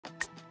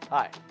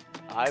Hi,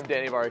 I'm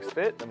Danny of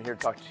RxFit. I'm here to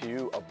talk to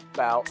you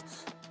about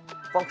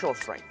functional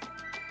strength,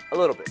 a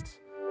little bit.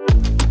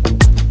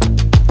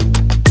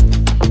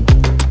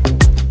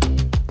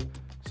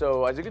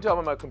 So as you can tell, I'm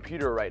on my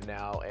computer right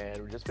now,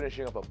 and we're just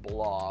finishing up a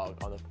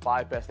blog on the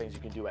 5 best things you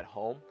can do at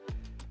home.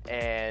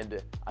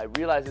 And I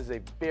realize this is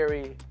a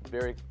very,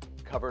 very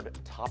covered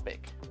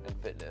topic in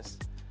fitness,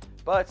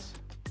 but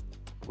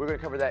we're going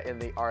to cover that in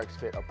the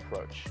RxFit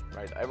approach,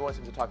 right? Everyone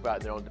seems to talk about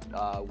it in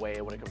their own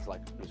way when it comes to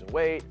like losing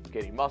weight,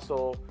 gaining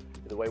muscle.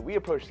 The way we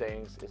approach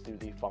things is through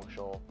the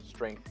functional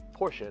strength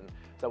portion, so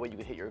that way you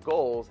can hit your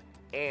goals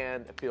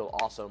and feel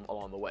awesome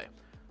along the way.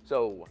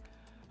 So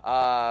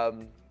I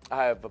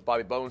have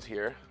Bobby Bones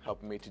here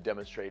helping me to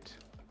demonstrate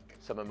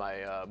some of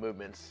my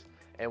movements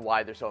and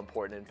why they're so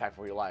important and impactful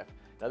for your life.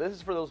 Now this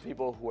is for those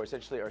people who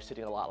essentially are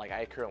sitting a lot like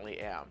I currently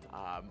am.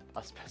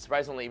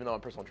 Surprisingly, even though I'm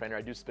a personal trainer,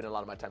 I do spend a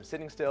lot of my time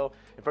sitting still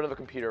in front of a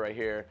computer right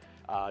here,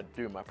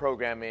 doing my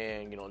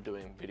programming,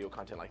 doing video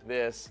content like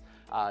this,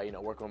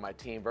 working with my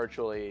team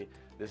virtually.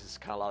 This is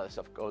kind of a lot of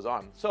stuff goes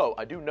on. So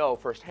I do know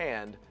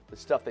firsthand the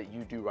stuff that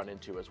you do run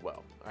into as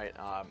well, right?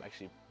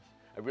 Actually,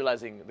 I'm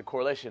realizing the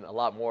correlation a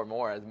lot more and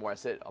more as more I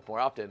sit up more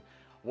often,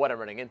 what I'm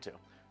running into.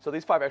 So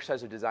these 5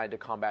 exercises are designed to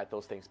combat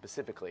those things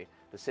specifically,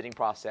 the sitting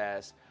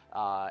process,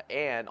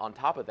 and on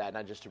top of that,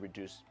 not just to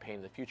reduce pain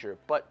in the future,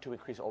 but to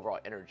increase overall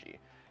energy.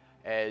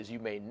 As you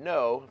may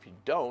know, if you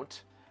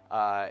don't,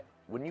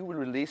 when you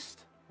release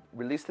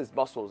these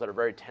muscles that are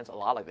very tense a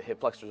lot, like the hip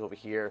flexors over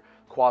here,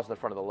 quads in the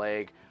front of the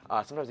leg,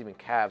 sometimes even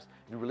calves,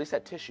 you release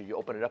that tissue, you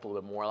open it up a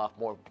little bit more, allow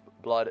more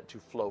blood to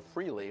flow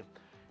freely,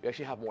 you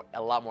actually have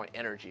a lot more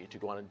energy to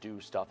go on and do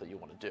stuff that you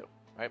want to do,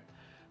 right?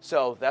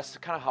 So that's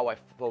kind of how I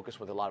focus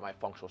with a lot of my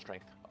functional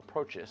strength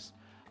approaches,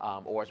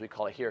 or as we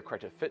call it here,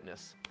 corrective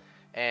fitness.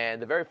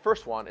 And the very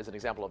first one is an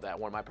example of that,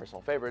 one of my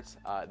personal favorites,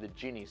 the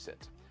genie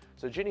sit.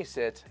 So genie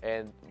sit,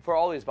 and for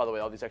all these, by the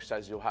way, all these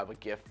exercises, you'll have a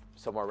GIF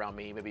somewhere around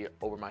me, maybe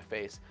over my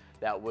face,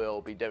 that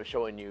will be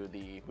showing you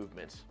the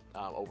movements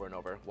over and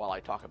over while I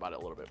talk about it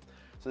a little bit.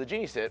 So the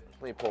genie sit,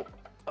 let me pull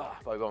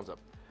my bones up.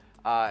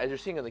 As you're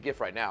seeing in the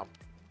GIF right now,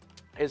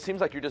 it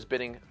seems like you're just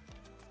bending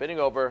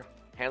over,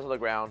 hands on the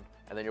ground,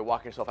 and then you're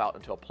walking yourself out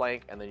into a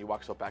plank, and then you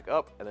walk yourself back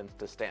up, and then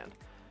to stand.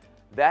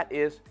 That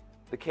is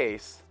the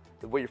case.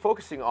 What you're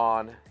focusing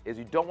on is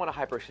you don't want to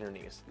hyperextend your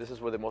knees. This is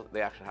where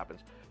the action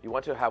happens. You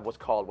want to have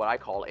what I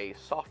call a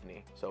soft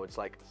knee. So it's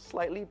like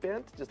slightly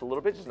bent, just a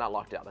little bit, just not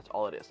locked out. That's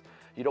all it is.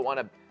 You don't want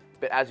to,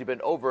 but as you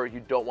bend over,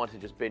 you don't want to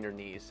just bend your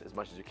knees as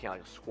much as you can,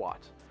 like a squat,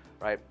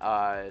 right?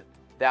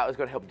 That is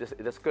going to help.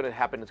 That's going to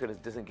happen. It's going to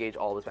disengage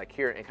all this back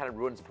here and kind of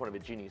ruins the point of a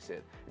genie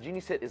sit. A genie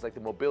sit is like the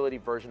mobility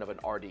version of an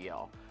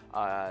RDL.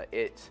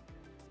 It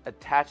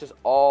attaches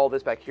all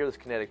this back here, this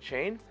kinetic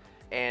chain,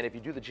 and if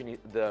you do the genie,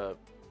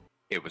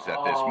 It was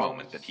at this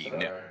moment that he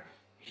knew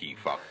he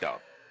fucked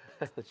up.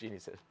 the genie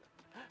sit.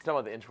 I'm talking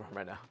about the inchworm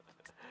right now.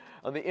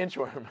 On the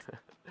inchworm,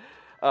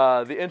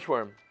 the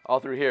inchworm, all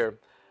through here,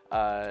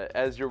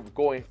 as you're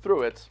going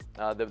through it,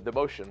 the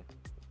motion,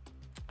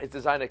 it's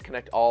designed to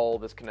connect all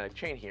this kinetic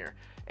chain here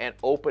and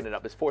open it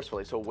up as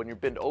forcefully. So when you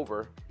bend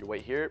over, your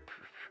weight here,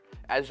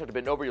 as you start to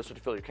bend over, you'll start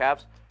to feel your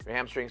calves, your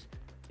hamstrings,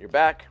 your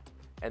back,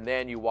 and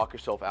then you walk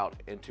yourself out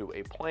into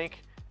a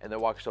plank and then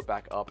walk yourself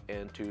back up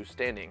into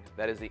standing.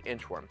 That is the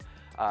inchworm.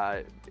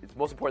 The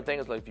most important thing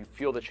is like if you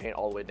feel the chain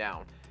all the way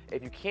down.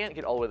 If you can't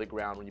get all the way to the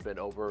ground when you bend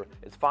over,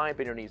 it's fine,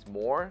 bend your knees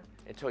more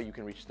until you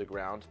can reach the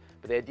ground.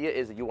 But the idea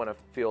is that you want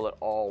to feel it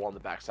all on the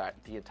backside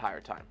the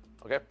entire time,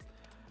 okay?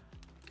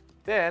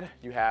 Then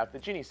you have the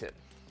genie sit,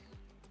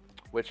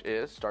 which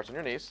starts on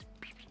your knees,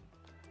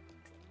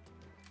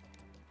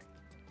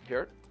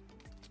 here,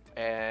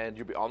 and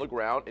you'll be on the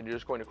ground, and you're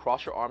just going to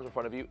cross your arms in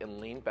front of you and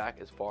lean back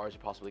as far as you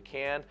possibly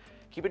can.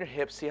 Keeping your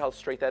hips, see how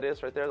straight that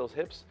is right there, those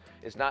hips?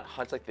 It's not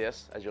hunch like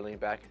this as you're leaning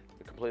back,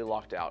 you're completely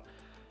locked out.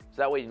 So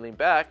that way you lean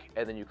back,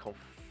 and then you come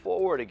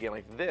forward again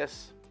like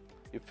this.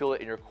 You feel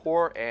it in your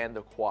core and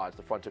the quads,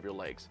 the front of your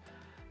legs.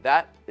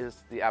 That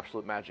is the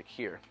absolute magic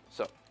here.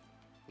 So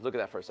look at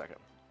that for a second.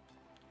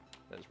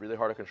 It's really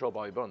hard to control,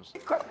 Bobby Bones.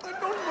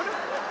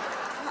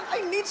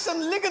 I need some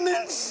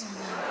ligaments.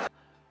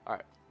 All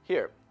right,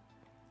 here.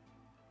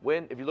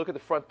 If you look at the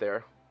front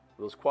there,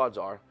 where those quads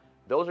are,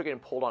 those are getting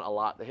pulled on a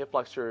lot. The hip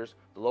flexors,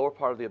 the lower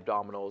part of the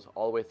abdominals,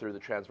 all the way through the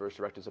transverse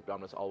rectus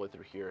abdominis, all the way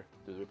through here,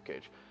 through the rib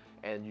cage.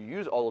 And you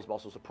use all those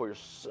muscles to pull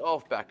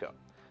yourself back up.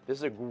 This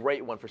is a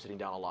great one for sitting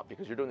down a lot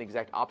because you're doing the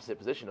exact opposite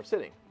position of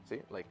sitting. See,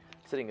 like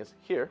sitting is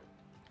here,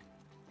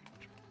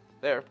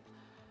 there,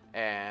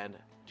 and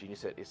genie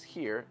sit is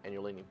here, and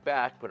you're leaning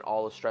back, putting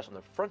all the stress on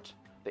the front,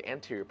 the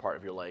anterior part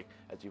of your leg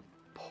as you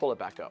pull it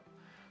back up.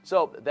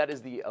 So that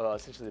is the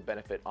essentially the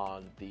benefit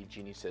on the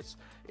genie sits.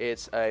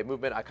 It's a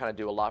movement I kind of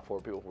do a lot for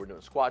people who are doing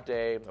squat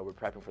day, or we're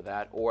prepping for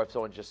that, or if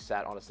someone just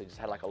just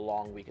had like a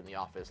long week in the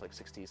office, like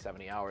 60,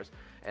 70 hours,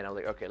 and I'm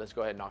like, okay, let's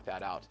go ahead and knock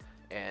that out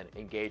and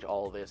engage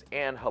all of this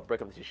and help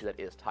break up the tissue that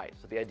is tight.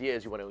 So the idea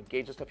is you want to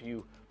engage the stuff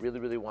you really,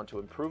 really want to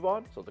improve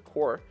on, so the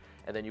core,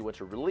 and then you want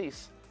to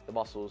release the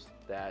muscles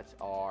that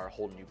are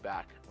holding you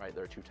back, right?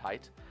 They're too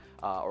tight.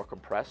 or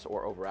compress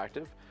or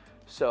overactive.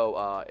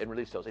 So, and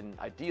release those. And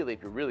ideally,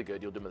 if you're really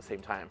good, you'll do them at the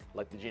same time,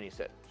 like the genie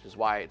sit, which is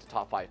why it's a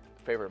top 5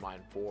 favorite of mine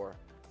for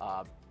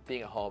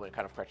being at home and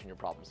kind of correcting your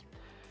problems.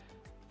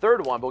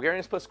 Third one,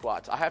 Bulgarian split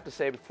squats. I have to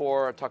say,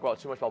 before I talk about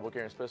too much about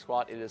Bulgarian split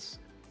squat, it is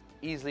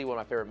easily one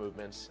of my favorite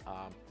movements.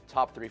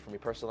 Top 3 for me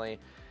personally,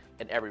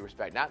 in every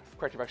respect. Not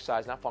corrective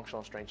exercise, not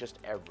functional strength, just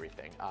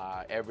everything.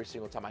 Every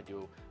single time I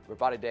do a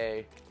body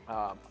day,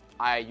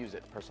 I use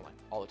it personally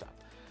all the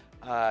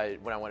time.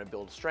 When I want to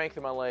build strength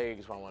in my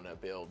legs, when I want to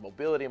build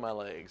mobility in my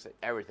legs,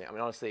 everything. I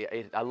mean, honestly,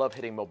 I love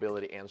hitting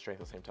mobility and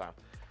strength at the same time.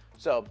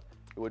 So,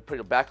 you would put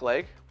your back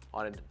leg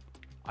on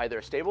either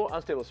a stable or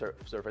unstable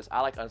surface.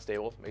 I like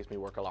unstable, it makes me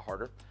work a lot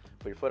harder.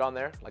 Put your foot on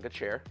there like a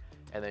chair,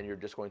 and then you're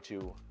just going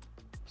to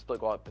split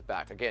squat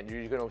back. Again,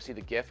 you're going to see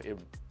the GIF.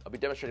 I'll be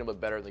demonstrating a little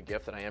bit better in the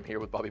GIF than I am here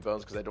with Bobby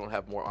Bones because I don't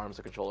have more arms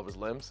to control of his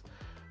limbs.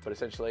 But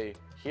essentially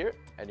here,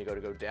 and you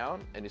go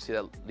down, and you see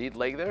that lead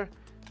leg there?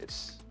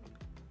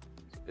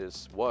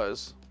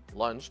 Was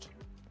lunged.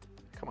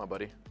 Come on,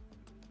 buddy.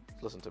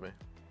 Listen to me.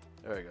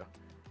 There you go.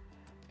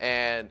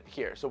 And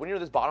here. So when you're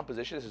in this bottom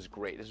position, this is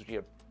great. This is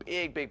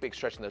a big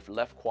stretch in the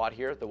left quad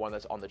here, the one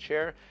that's on the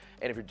chair.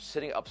 And if you're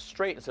sitting up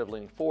straight instead of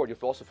leaning forward, you'll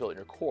also feel it in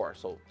your core.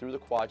 So through the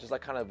quad, just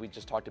like kind of we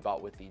just talked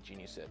about with the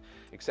genie sit,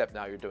 except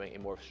now you're doing a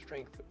more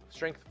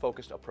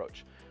strength-focused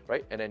approach,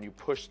 right? And then you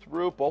push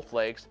through both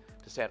legs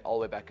to stand all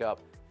the way back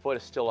up. Foot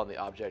is still on the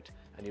object,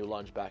 and you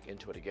lunge back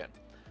into it again,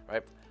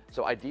 right?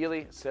 So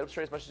ideally, sit up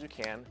straight as much as you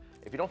can.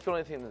 If you don't feel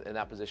anything in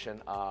that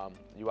position,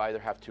 you either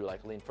have to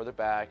like lean further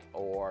back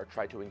or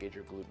try to engage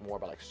your glute more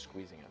by like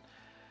squeezing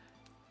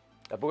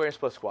it. Bulgarian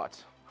split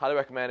squats, highly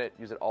recommend it.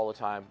 Use it all the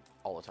time,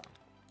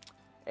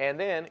 And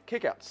then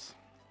kickouts.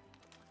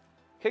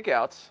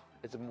 Kickouts,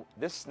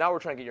 now we're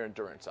trying to get your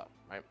endurance up,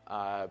 right?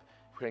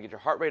 We're trying to get your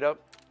heart rate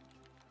up.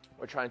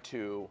 We're trying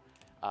to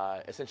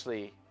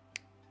essentially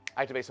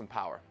activate some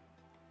power.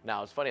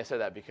 Now, it's funny I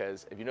said that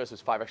because if you notice there's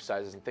 5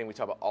 exercises, and the thing we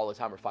talk about all the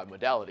time are 5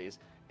 modalities,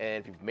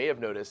 and if you may have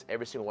noticed,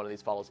 every single one of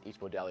these follows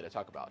each modality I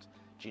talk about.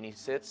 Genie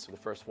sits, the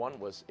first one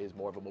is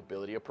more of a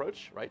mobility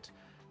approach, right?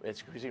 It's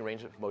increasing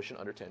range of motion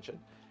under tension.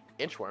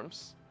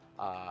 Inchworms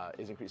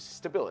is increased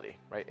stability,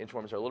 right?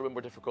 Inchworms are a little bit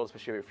more difficult,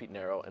 especially if your feet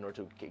narrow, in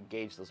order to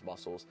engage those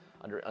muscles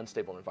under an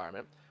unstable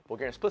environment.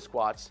 Bulgarian split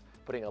squats,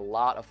 putting a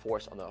lot of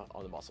force on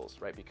the muscles,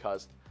 right?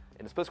 Because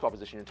in the split squat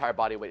position, your entire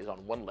body weight is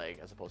on one leg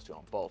as opposed to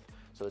on both.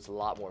 So it's a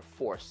lot more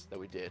force that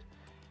we did.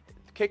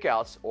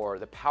 Kickouts, or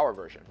the power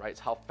version, right?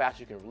 It's how fast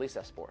you can release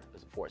that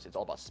force. It's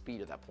all about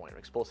speed at that point, or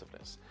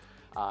explosiveness.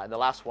 And the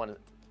last one,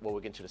 what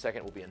we'll get into in a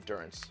second, will be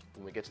endurance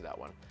when we get to that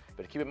one.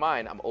 But keep in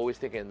mind, I'm always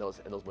thinking in those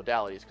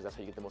modalities because that's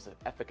how you get the most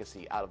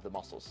efficacy out of the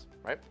muscles,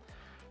 right?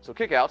 So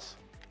kickouts,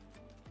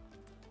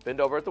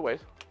 bend over at the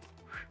waist,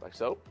 like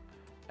so,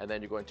 and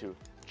then you're going to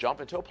jump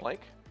into a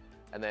plank,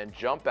 and then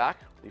jump back,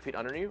 your feet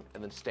under you,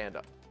 and then stand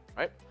up,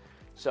 right?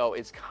 So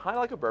it's kind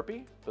of like a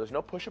burpee, but there's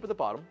no push-up at the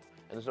bottom,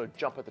 and there's no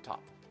jump at the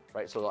top,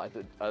 right? So at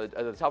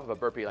the top of a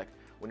burpee, like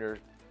when you're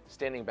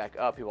standing back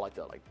up, people like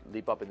to like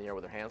leap up in the air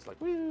with their hands, like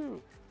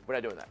woo. We're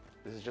not doing that.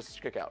 This is just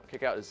kick out.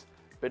 Kick out is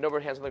bend over,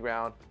 hands on the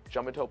ground,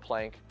 jump into a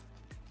plank,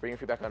 bring your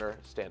feet back under,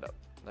 stand up,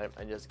 right?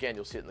 And just again,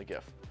 you'll see it in the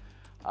GIF.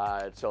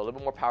 So a little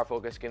bit more power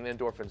focus, getting the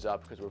endorphins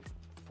up because we're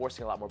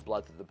forcing a lot more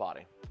blood through the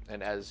body.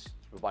 And as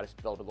your body's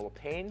developing a little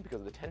pain because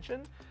of the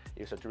tension,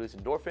 you start to release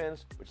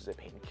endorphins, which is a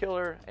pain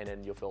killer, and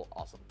then you'll feel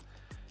awesome.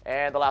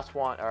 And the last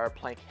one are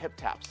plank hip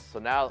taps. So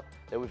now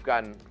that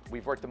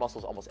we've worked the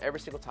muscles almost every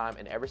single time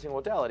in every single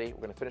modality,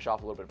 we're gonna finish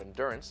off a little bit of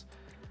endurance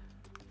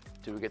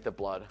to get the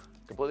blood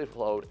completely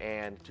flowed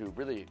and to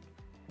really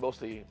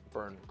mostly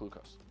burn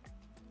glucose.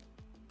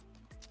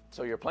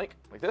 So your plank,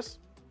 like this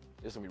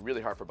is gonna be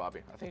really hard for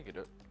Bobby. I think he can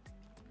do it.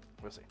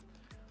 We'll see.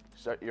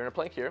 You're in a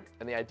plank here,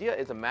 and the idea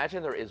is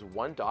imagine there is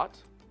one dot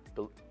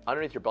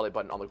underneath your belly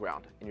button on the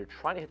ground, and you're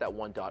trying to hit that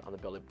one dot on the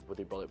belly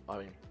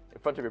in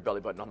front of your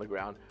belly button on the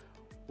ground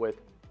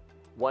with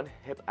one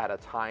hip at a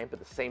time, but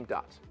the same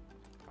dot.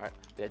 All right.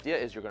 The idea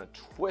is you're going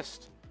to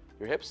twist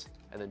your hips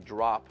and then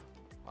drop.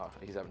 Oh,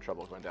 he's having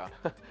trouble going down.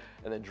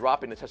 And then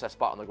dropping to touch that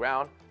spot on the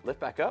ground, lift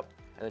back up,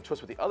 and then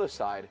twist with the other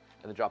side,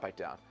 and then drop back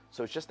down.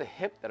 So it's just the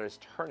hip that is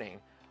turning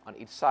on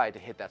each side to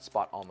hit that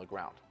spot on the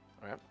ground.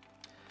 All right.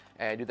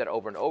 And do that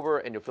over and over,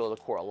 and you'll feel the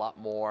core a lot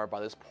more. By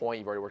this point,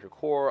 you've already worked your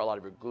core, a lot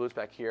of your glutes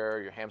back here,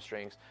 your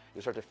hamstrings.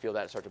 You'll start to feel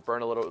that start to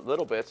burn a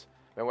little bit.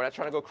 And we're not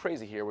trying to go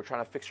crazy here. We're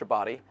trying to fix your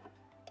body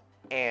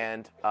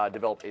and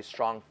develop a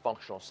strong,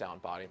 functional,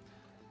 sound body.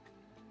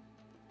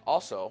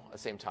 Also, at the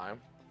same time,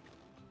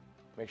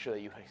 make sure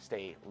that you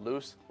stay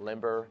loose,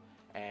 limber,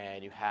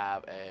 and you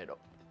have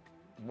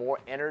more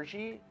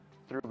energy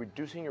through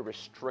reducing your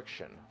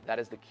restriction. That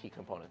is the key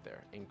component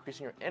there.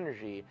 Increasing your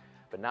energy,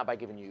 but not by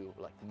giving you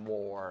like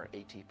more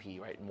ATP,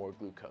 right? More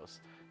glucose.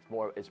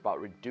 It's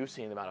about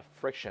reducing the amount of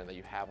friction that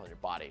you have on your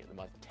body, the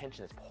amount of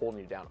tension that's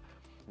holding you down.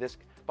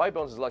 Bobby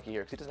Bones is lucky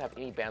here because he doesn't have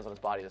any bands on his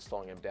body that's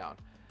slowing him down.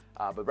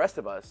 But the rest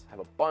of us have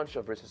a bunch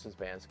of resistance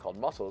bands called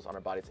muscles on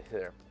our bodies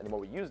here, and the more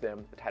we use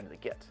them, the tighter they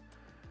get.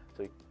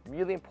 So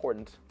really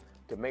important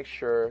to make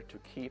sure to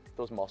keep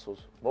those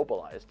muscles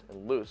mobilized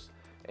and loose,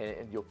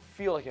 and you'll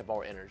feel like you have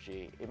more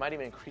energy. It might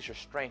even increase your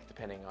strength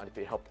depending on if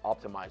it helped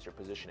optimize your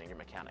positioning, your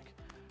mechanic.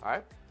 All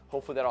right,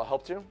 hopefully that all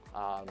helped you.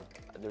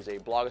 There's a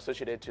blog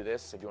associated to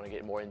this if you want to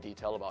get more in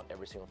detail about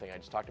every single thing I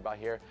just talked about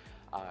here.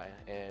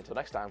 And until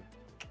next time.